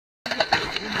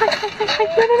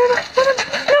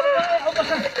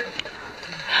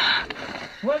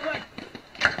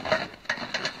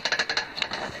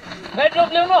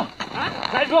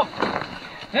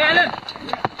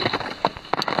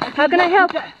How can I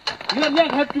help? Your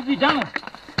leg have to be down.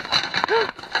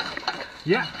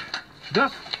 Yeah,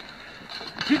 just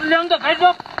sit along the guide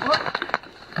rope.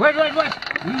 Wait. We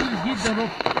will give the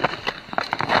rope.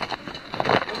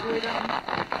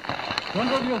 Don't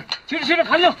roll you. Sit,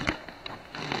 follow.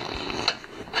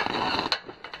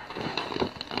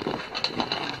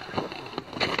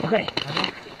 Okay.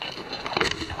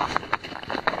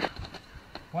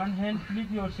 One hand, flip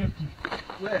your safety.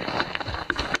 Where?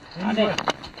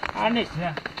 Harness,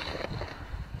 yeah.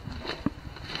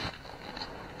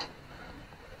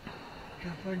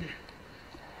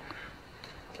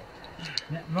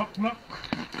 Yeah, lock.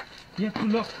 You have to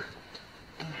lock.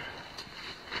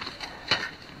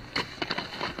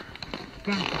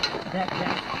 Come, back.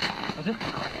 Okay?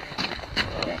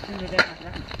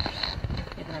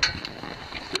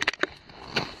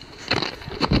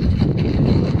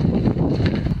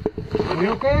 Are you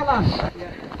okay, Alan?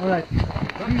 Yeah. All right.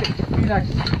 Relax.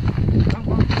 Come.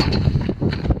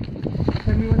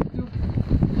 Tell me what to do.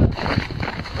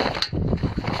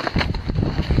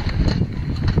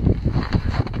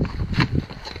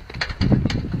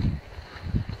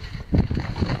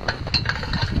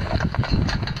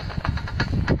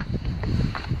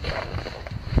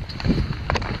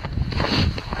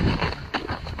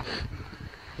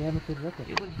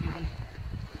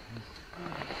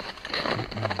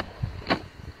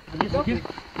 Okay.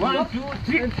 1, 2,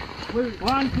 3.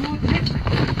 1, 2, 3.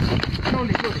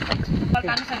 Slowly. Let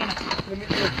me go.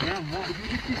 If you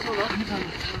lift this so long,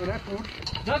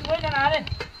 just wait an hour.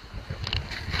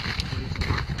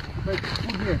 Put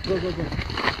here. Go.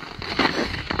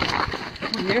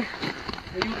 Put here.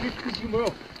 And you lift this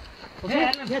rope. Okay?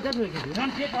 Yeah, that way.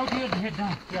 Don't take out your head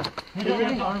down. Yeah. Head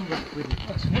down.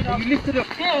 Head out. You lift it up.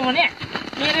 Here. No.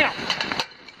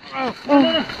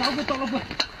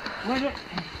 Wait.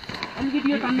 I'll give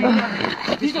you a time.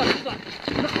 This one.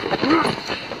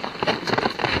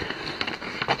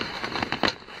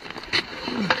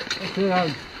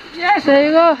 Yes, there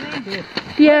you go.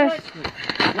 Yes.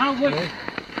 Now wait.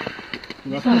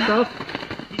 This one stop.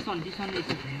 This one is this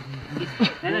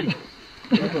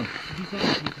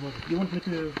one. You want me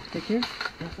to take care?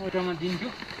 That's what I'm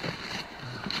doing.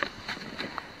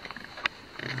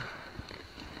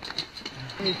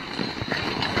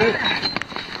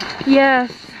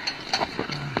 Yes.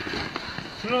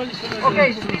 Slowly.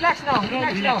 Okay, so relax now.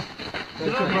 Relax now.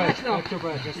 Catch your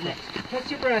breath. Catch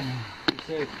your breath.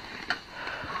 Safe.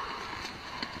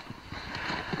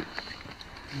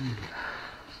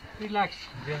 Relax.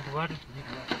 Drink water.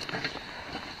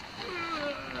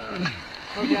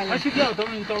 Okay, Alan.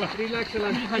 Relax,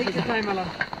 Alan. Take your time, Alan.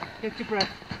 Catch your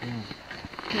breath.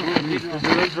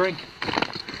 Let's drink.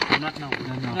 Not now.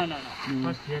 No.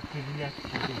 First you have to relax.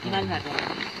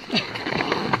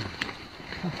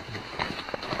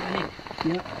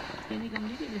 Yeah. Can you come a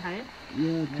little bit higher?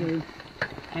 Yeah, okay.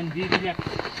 And be relaxed.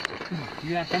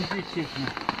 You are complete safe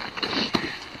now.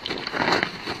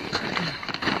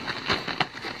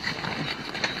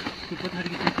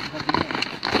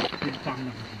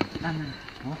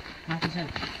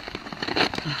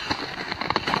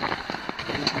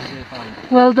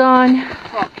 Well done.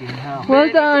 Fucking hell. Well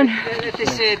done. Let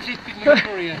this treatment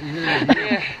for you.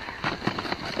 Yeah.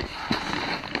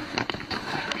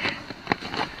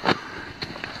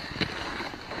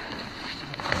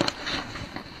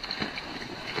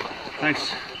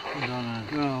 Thanks.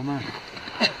 Oh man.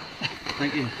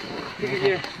 Thank you. Thank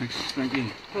you.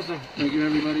 Thank you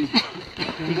everybody.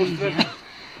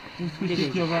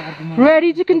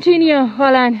 Ready to continue,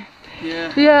 Alan?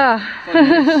 Yeah.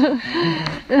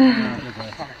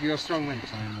 You're a strong man.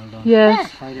 Yes.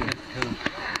 Fight it.